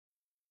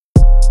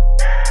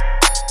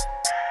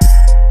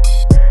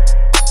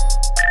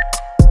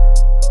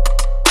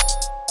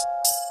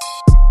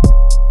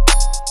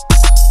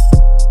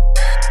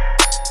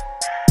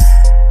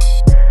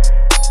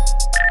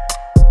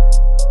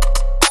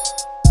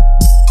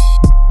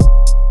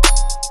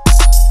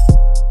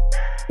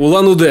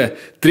Улан-Удэ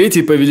 –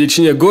 третий по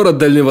величине город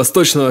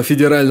Дальневосточного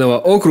федерального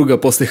округа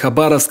после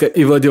Хабаровска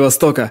и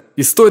Владивостока.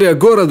 История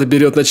города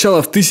берет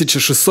начало в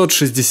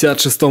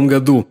 1666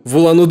 году. В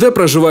Улан-Удэ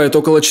проживает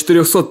около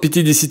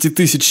 450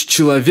 тысяч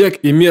человек,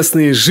 и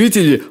местные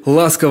жители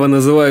ласково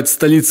называют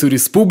столицу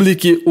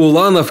республики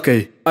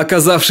Улановкой.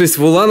 Оказавшись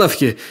в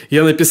Улановке,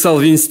 я написал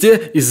в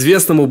инсте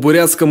известному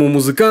бурятскому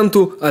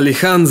музыканту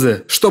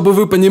Алиханзе. Чтобы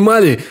вы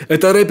понимали,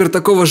 это рэпер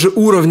такого же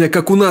уровня,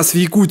 как у нас в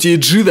Якутии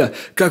Чита,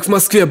 как в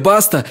Москве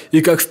Баста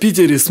и как в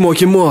Питере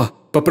Смоки Мо.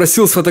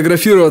 Попросил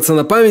сфотографироваться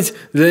на память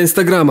для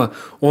Инстаграма.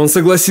 Он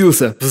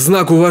согласился. В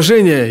знак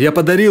уважения я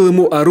подарил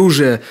ему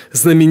оружие,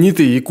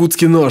 знаменитый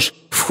якутский нож.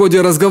 В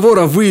ходе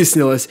разговора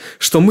выяснилось,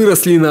 что мы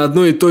росли на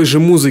одной и той же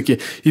музыке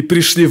и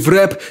пришли в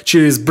рэп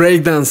через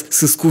брейкданс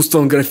с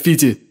искусством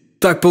граффити.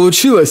 Так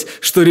получилось,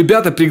 что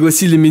ребята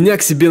пригласили меня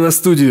к себе на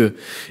студию.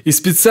 И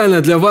специально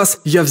для вас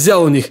я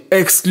взял у них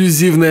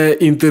эксклюзивное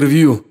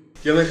интервью.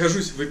 Я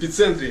нахожусь в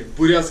эпицентре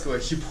бурятского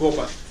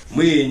хип-хопа.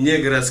 Мы не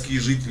городские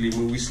жители,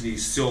 мы вышли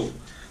из сел,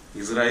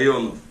 из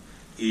районов.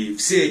 И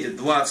все эти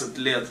 20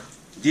 лет,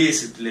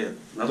 10 лет,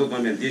 на тот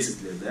момент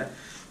 10 лет, да,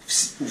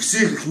 у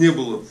всех их не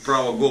было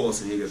права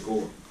голоса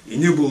никакого. И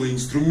не было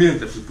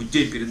инструментов и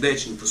путей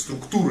передачи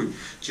инфраструктуры,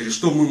 через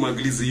что мы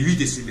могли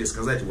заявить о себе,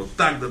 сказать вот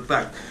так да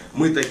так.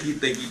 Мы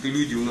такие-то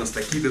люди, у нас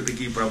такие-то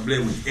такие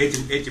проблемы,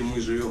 этим мы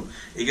живем.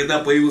 И когда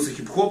появился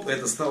хип-хоп,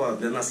 это стало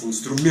для нас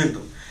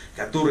инструментом,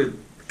 который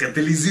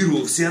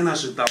катализировал все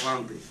наши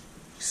таланты,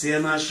 все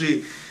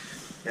наши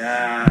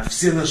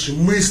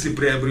мысли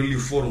приобрели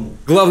форму.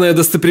 Главная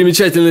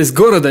достопримечательность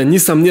города,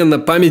 несомненно,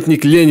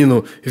 памятник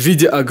Ленину в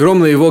виде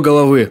огромной его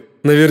головы.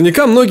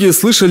 Наверняка многие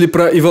слышали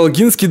про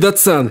Иволгинский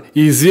датсан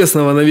и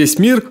известного на весь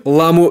мир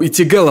Ламу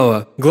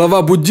Итигэлова.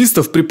 Глава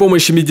буддистов при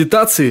помощи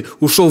медитации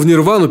ушел в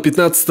нирвану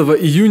 15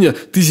 июня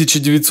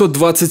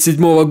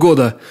 1927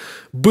 года.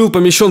 Был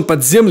помещен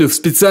под землю в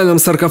специальном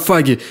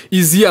саркофаге,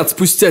 изъят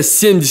спустя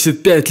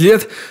 75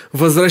 лет,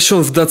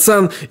 возвращен в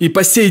датсан и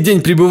по сей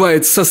день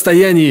пребывает в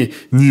состоянии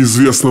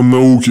неизвестном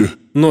науке.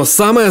 Но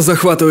самая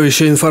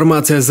захватывающая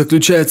информация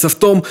заключается в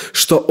том,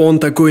 что он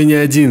такой не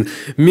один.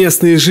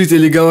 Местные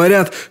жители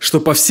говорят, что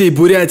по всей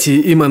Бурятии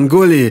и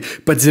Монголии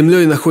под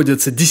землей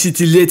находятся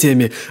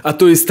десятилетиями, а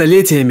то и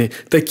столетиями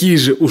такие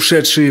же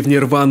ушедшие в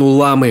нирвану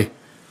ламы.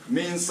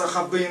 Дальше,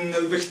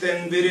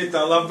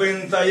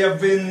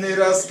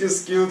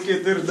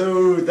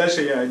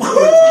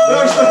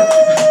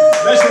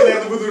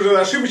 наверное, буду уже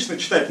ошибочно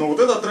читать, но вот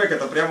этот трек,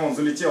 это прямо он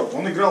залетел.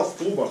 Он играл в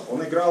клубах,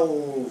 он играл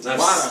в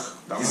барах,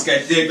 на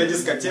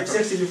дискотеках.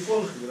 Всех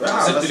телефонах. Да,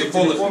 на всех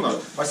телефонах.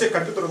 Во всех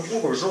компьютерных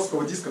клубах с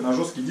жесткого диска на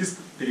жесткий диск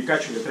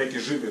перекачивали треки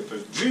Джиды. То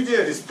есть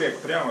Джиде респект,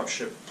 прям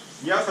вообще.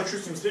 Я хочу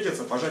с ним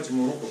встретиться, пожать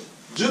ему руку.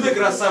 Джида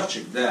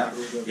красавчик, да.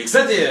 И,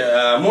 кстати,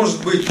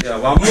 может быть,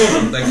 во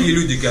многом такие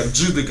люди, как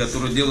Джида,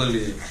 которые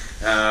делали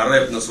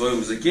рэп на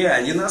своем языке,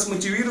 они нас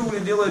мотивировали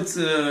делать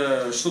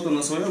что-то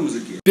на своем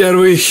языке.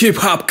 Первый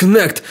хип-хоп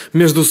коннект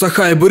между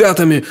Саха и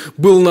бурятами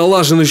был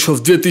налажен еще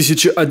в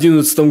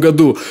 2011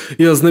 году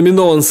и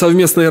ознаменован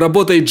совместной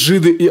работой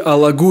Джиды и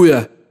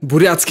Алагуя.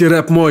 Бурятский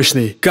рэп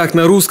мощный, как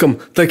на русском,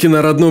 так и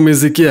на родном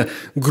языке.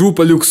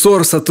 Группа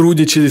Люксор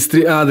сотрудничали с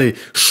Триадой.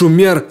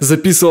 Шумер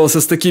записывался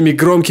с такими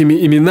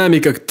громкими именами,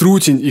 как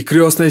Трутень и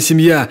Крестная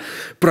семья.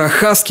 Про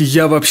Хаски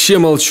я вообще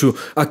молчу.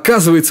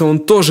 Оказывается, он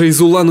тоже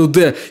из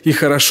Улан-Удэ и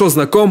хорошо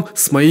знаком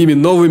с моими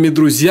новыми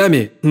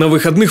друзьями. На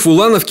выходных в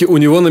Улановке у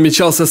него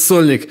намечался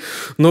сольник.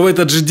 Но в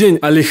этот же день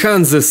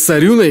Алиханзе с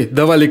Сарюной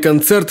давали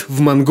концерт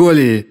в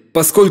Монголии.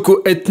 Поскольку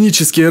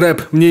этнический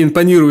рэп мне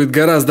импонирует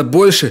гораздо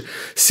больше,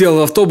 сел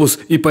в автобус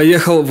и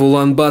поехал в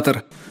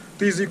Улан-Батор.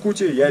 Ты из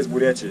Якутии, я из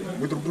Бурятии.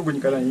 Мы друг друга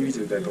никогда не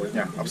видели до этого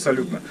дня,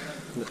 абсолютно.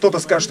 Кто-то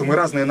скажет, что мы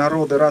разные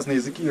народы, разные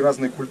языки,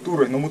 разные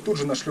культуры, но мы тут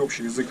же нашли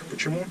общий язык.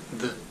 Почему?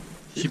 Да.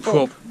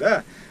 Хип-хоп.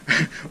 Да.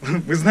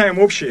 Мы знаем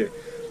общие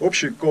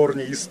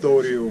корни,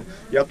 историю.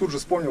 Я тут же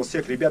вспомнил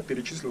всех ребят,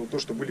 перечислил то,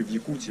 что были в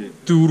Якутии.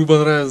 Ты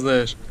Урбан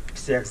знаешь.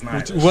 Всех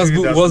знаю. У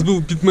вас был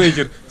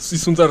битмейкер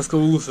из Сунтарского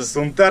улуса.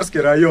 Сунтарский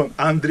район.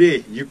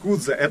 Андрей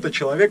Якудза. Это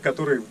человек,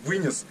 который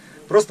вынес...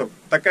 Просто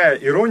такая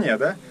ирония,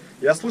 да?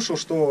 Я слышал,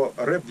 что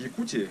рэп в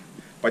Якутии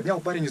поднял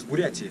парень из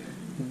Бурятии.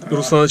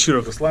 Руслан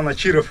Ачиров. Руслан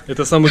Ачиров.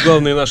 Это самый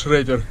главный наш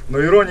рэпер. Но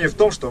ирония в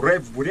том, что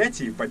рэп в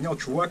Бурятии поднял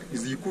чувак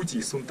из Якутии,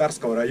 из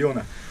Сунтарского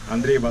района,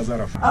 Андрей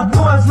Базаров.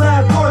 Одно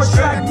знает больше,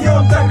 как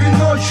днем, так и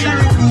ночью. Я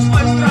люблю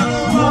свою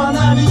страну, но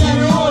она меня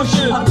не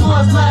очень.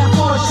 Одно знает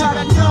больше,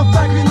 как днем,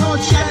 так и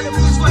ночью. Я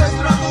люблю свою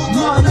страну,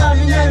 но она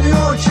меня не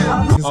очень.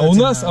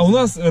 А у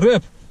нас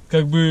рэп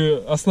как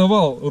бы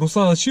основал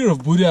Руслан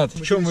Ачиров, бурят.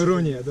 В чем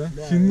ирония, да?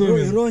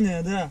 Феномен.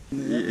 Ирония, да.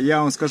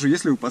 Я вам скажу,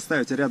 если вы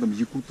поставите рядом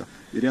якута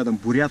и рядом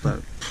бурята,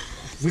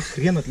 вы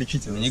хрен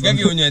отличите. Никак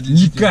его не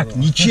отличить. Никак,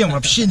 ничем,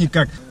 вообще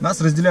никак.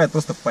 Нас разделяют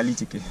просто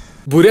политикой.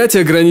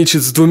 Бурятия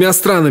граничит с двумя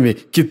странами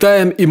 –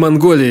 Китаем и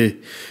Монголией.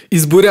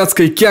 Из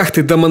бурятской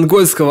Кяхты до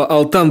монгольского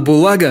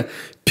Алтан-Булага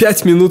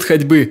 5 минут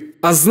ходьбы.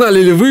 А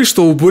знали ли вы,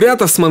 что у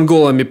бурятов с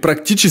монголами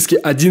практически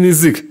один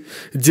язык?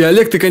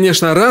 Диалекты,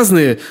 конечно,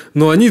 разные,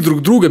 но они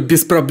друг друга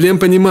без проблем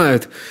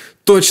понимают.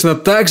 Точно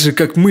так же,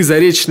 как мы,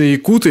 заречные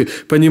якуты,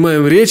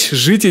 понимаем речь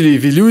жителей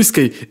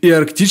Вилюйской и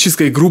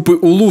арктической группы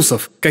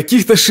улусов.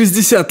 Каких-то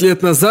 60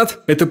 лет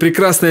назад это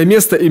прекрасное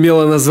место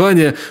имело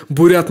название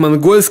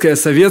Бурят-Монгольская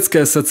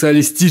Советская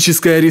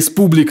Социалистическая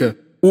Республика.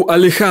 У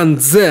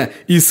Алихан-Дзе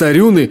и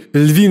Сарюны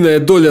львиная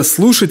доля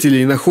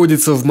слушателей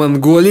находится в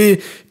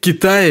Монголии,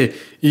 Китае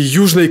и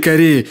Южной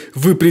Корее.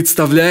 Вы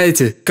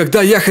представляете?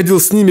 Когда я ходил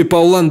с ними по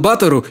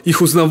Улан-Батору,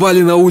 их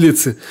узнавали на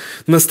улице.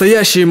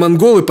 Настоящие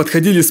монголы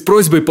подходили с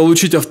просьбой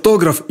получить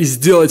автограф и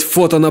сделать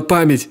фото на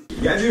память.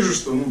 Я вижу,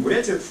 что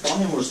Бурятия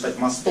вполне может стать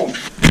мостом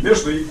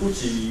между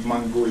Якутией и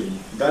Монголией.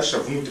 Дальше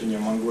внутренняя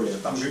Монголия.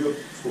 Там живет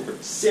сколько?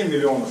 7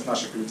 миллионов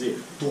наших людей.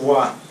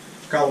 Тува,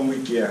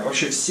 Калмыкия,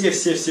 вообще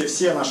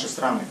все наши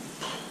страны.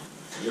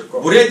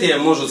 Легко. Бурятия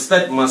может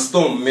стать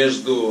мостом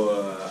между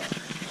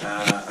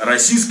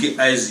Российской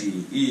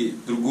Азией и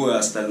другой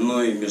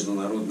остальной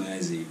международной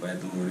Азией.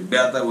 Поэтому,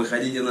 ребята,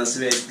 выходите на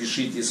связь,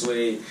 пишите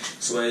свои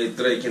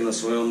треки на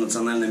своем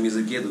национальном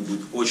языке, это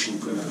будет очень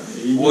круто.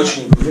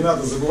 Очень круто. Не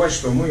надо забывать,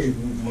 что мы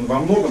во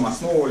многом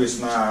основывались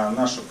на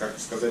нашу, как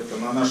сказать,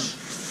 на наш,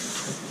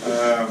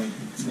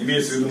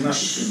 имеется в виду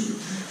наш,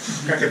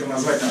 как это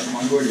назвать, нашу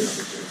Монголию.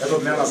 Это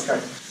для нас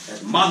как?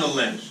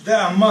 Motherland.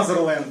 Да,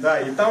 Motherland, да.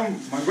 И там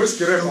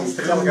монгольский рэп, он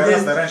стрелял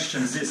гораздо раньше,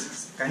 чем здесь.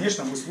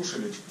 Конечно, мы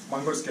слушали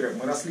монгольский рэп,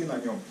 мы росли на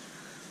нем,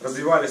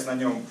 развивались на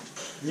нем.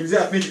 Нельзя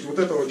отметить вот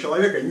этого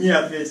человека, не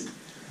отметить.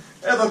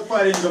 Этот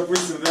парень,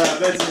 допустим, да,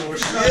 дайте ему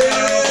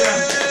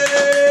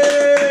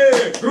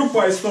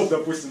группа Айстоп,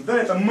 допустим,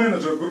 да, это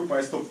менеджер группы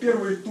Айстоп.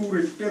 Первые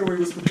туры, первые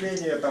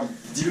выступления там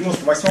в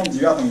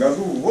 98-99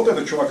 году, вот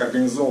этот чувак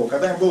организовал.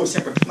 Когда им было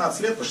всем по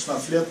 15 лет, по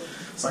 16 лет,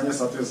 Саня,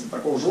 соответственно,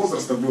 такого же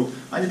возраста был,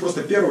 они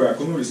просто первые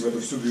окунулись в эту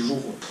всю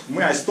движуху.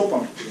 Мы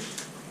Айстопом,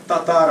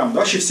 татарам, да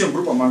вообще всем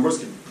группам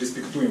монгольским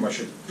респектуем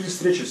вообще. При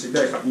встрече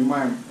всегда их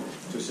обнимаем.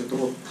 То есть это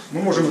вот,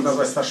 мы можем их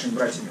назвать старшими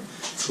братьями.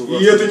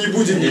 И это не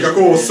будет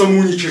никакого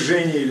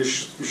самоуничижения или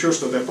еще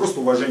что-то, это просто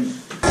уважение.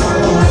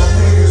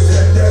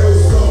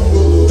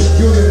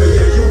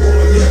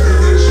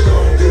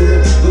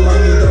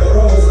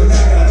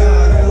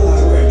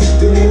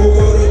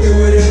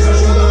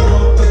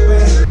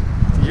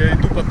 Я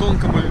иду по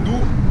тонкому льду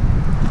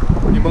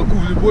и могу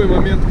в любой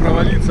момент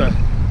провалиться.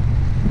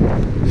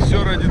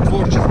 Все ради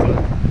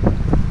творчества,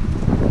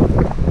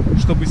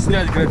 чтобы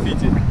снять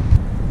граффити.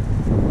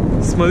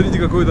 Смотрите,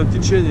 какое там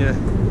течение.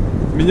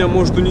 Меня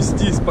может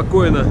унести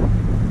спокойно.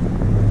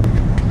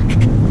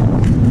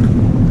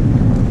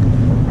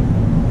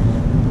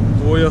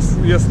 О,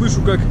 я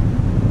слышу, как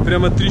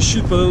прямо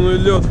трещит подо мной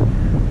лед.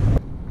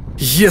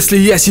 Если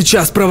я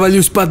сейчас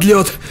провалюсь под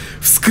лед,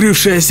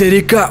 вскрывшаяся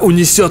река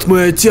унесет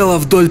мое тело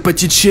вдоль по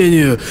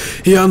течению,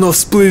 и оно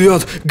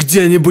всплывет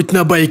где-нибудь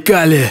на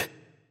Байкале.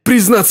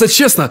 Признаться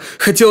честно,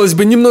 хотелось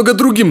бы немного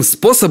другим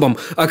способом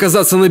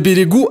оказаться на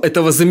берегу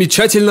этого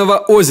замечательного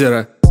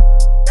озера.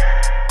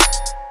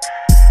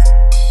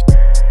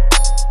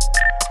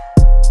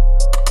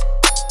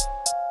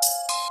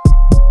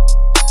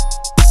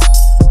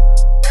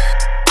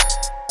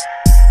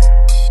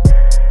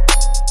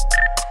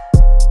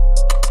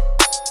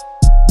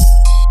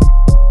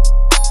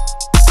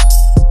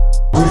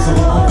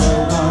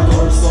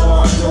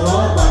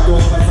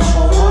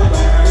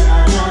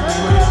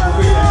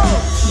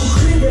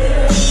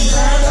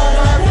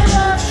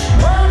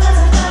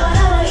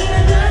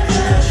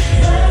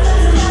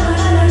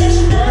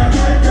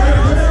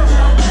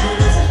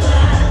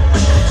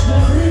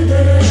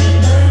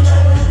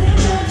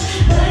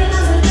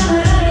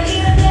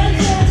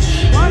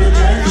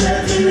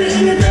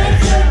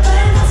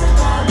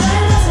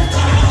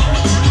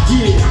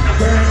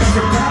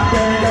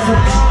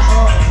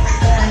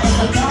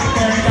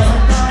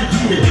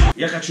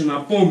 Я хочу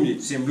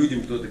напомнить всем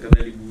людям, кто это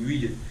когда-либо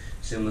увидит,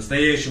 всем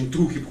настоящим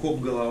true хип-хоп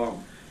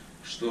головам,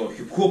 что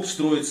хип-хоп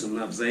строится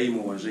на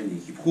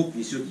взаимоуважении. Хип-хоп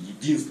несет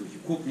единство,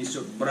 хип-хоп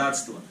несет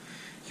братство.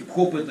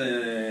 Хип-хоп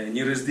это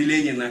не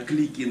разделение на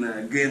клики,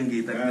 на гэнги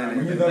и так далее.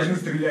 Мы не должны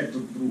стрелять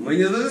друг друга. Мы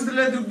не должны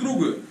стрелять друг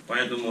друга.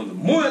 Поэтому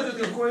мой ответ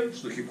такой,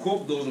 что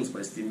хип-хоп должен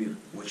спасти мир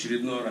в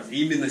очередной раз.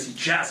 И именно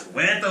сейчас, в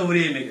это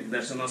время,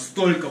 когда все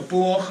настолько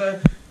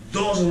плохо,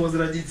 должен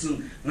возродиться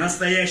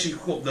настоящий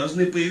хип-хоп.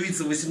 Должны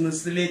появиться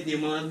 18-летние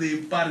молодые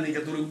парни,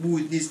 которые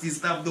будут нести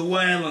Stop the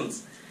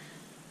Violence.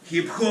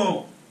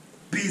 Хип-хоп.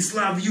 Peace,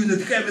 love,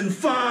 unit, having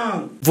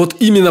fun. Вот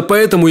именно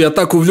поэтому я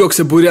так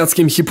увлекся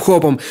бурятским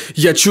хип-хопом.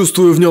 Я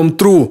чувствую в нем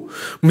true.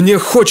 Мне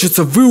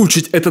хочется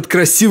выучить этот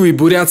красивый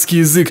бурятский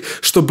язык,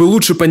 чтобы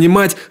лучше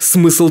понимать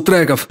смысл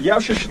треков. Я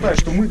вообще считаю,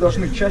 что мы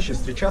должны чаще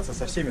встречаться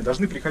со всеми,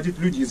 должны приходить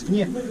люди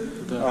извне,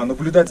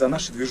 наблюдать за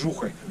нашей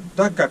движухой.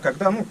 Так как,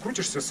 когда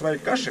крутишься в своей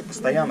каше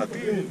постоянно,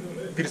 ты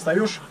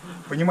перестаешь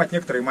понимать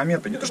некоторые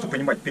моменты. Не то, что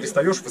понимать,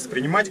 перестаешь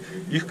воспринимать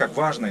их как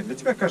важные. Для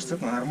тебя кажется,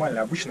 это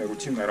нормальная, обычная,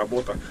 рутинная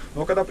работа.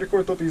 Но когда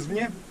приходит кто-то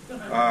извне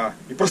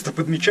и просто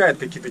подмечает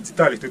какие-то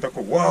детали, ты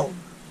такой: вау,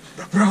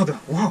 да правда,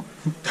 вау,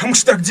 да мы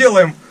же так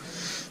делаем.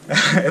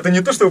 Это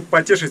не то, чтобы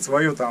потешить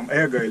свое там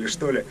эго или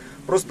что ли.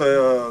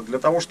 Просто для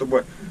того,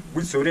 чтобы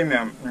быть все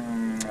время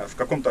в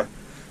каком-то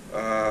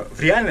в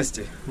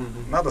реальности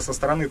надо со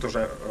стороны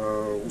тоже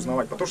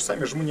узнавать, потому что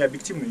сами же мы не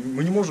объективны,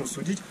 мы не можем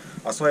судить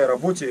о своей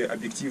работе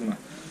объективно.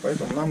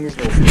 Поэтому нам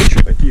нужно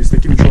встречи с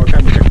такими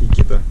чуваками, как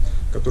Никита,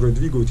 которые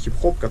двигают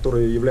хип-хоп,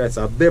 которые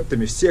являются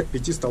адептами всех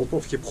 5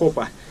 столпов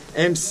хип-хопа: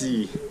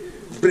 MC,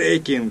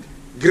 брейкинг,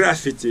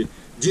 граффити,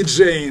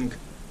 диджеинг,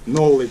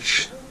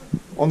 knowledge.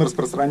 Он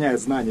распространяет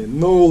знания,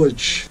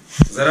 knowledge.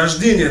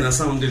 Зарождение, на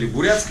самом деле,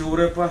 бурятского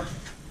рэпа,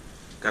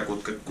 как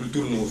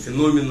культурного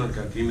феномена,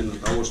 как именно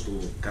того, что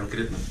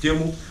конкретно в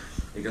тему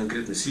и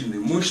конкретно сильно и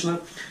мощно,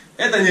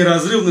 это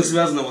неразрывно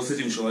связано вот с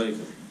этим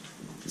человеком.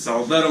 С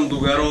Алдаром,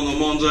 Дугароном,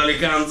 Монджали,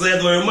 Канзе,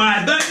 твою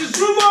мать, дайте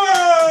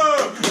шума!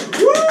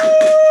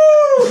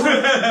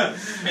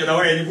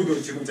 Давай я не буду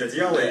тянуть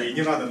одеяло, и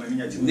не надо на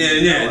меня тянуть.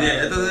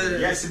 Это...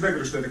 Я всегда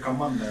говорю, что это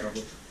командная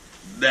работа.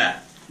 Да,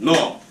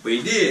 но, по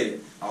идее,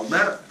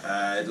 Алдар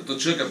это тот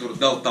человек, который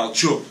дал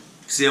толчок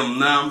всем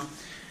нам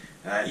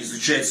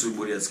изучать свой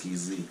бурятский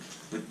язык,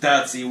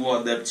 пытаться его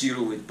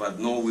адаптировать под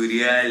новые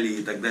реалии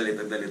и так далее, и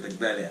так далее, и так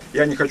далее.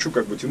 Я не хочу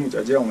тянуть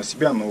одеяло на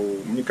себя, но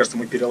мне кажется,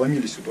 мы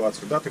переломили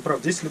ситуацию. Да, ты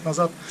прав, 10 лет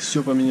назад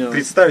все поменялось.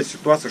 Представить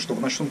ситуацию, что в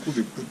ночном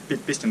клубе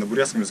петь песни на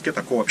бурятском языке,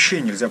 такого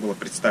вообще нельзя было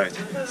представить.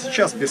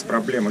 Сейчас без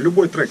проблем.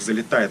 Любой трек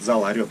залетает,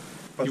 зал орет.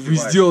 И вы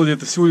сделали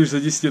это всего лишь за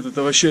 10 лет.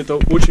 Это вообще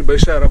очень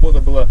большая работа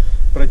была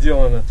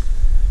проделана.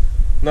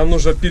 Нам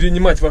нужно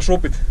перенимать ваш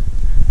опыт.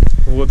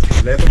 Вот.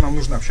 Для этого нам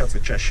нужно общаться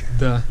чаще.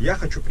 Да. Я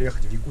хочу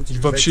приехать в Якутию.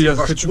 Вообще я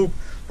хочу клуб,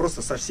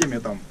 просто со всеми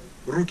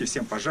руки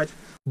всем пожать.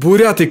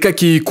 Буряты,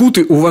 как и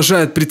якуты,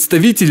 уважают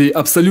представителей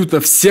абсолютно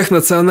всех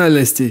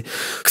национальностей.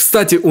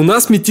 Кстати, у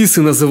нас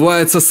метисы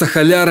называются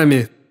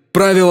сахалярами.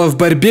 Правила в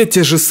борьбе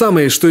те же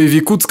самые, что и в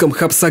якутском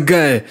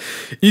хапсагае.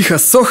 Их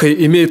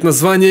ассохой имеет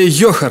название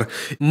йохар.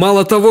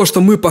 Мало того,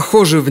 что мы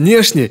похожи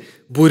внешне,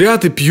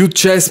 буряты пьют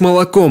чай с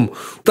молоком.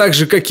 Так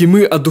же, как и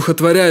мы,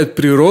 одухотворяют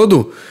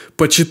природу,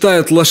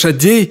 почитают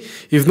лошадей,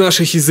 и в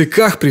наших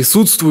языках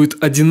присутствуют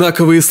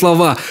одинаковые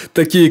слова,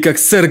 такие как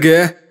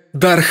серге,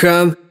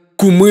 дархан,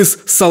 кумыс,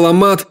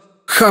 саламат,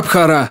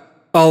 хапхара.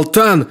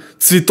 Алтан,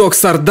 цветок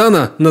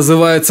сардана,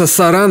 называется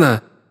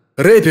сарана.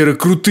 Рэперы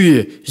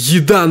крутые,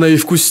 еда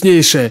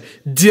наивкуснейшая,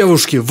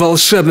 девушки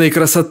волшебной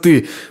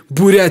красоты.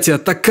 Бурятия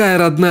такая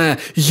родная,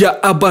 я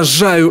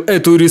обожаю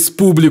эту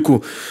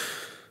республику.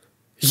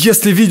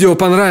 Если видео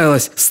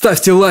понравилось,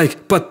 ставьте лайк,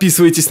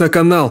 подписывайтесь на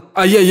канал.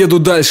 А я еду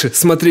дальше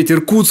смотреть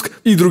Иркутск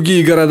и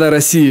другие города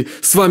России.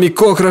 С вами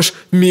Kokrash,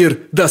 мир,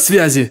 до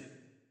связи.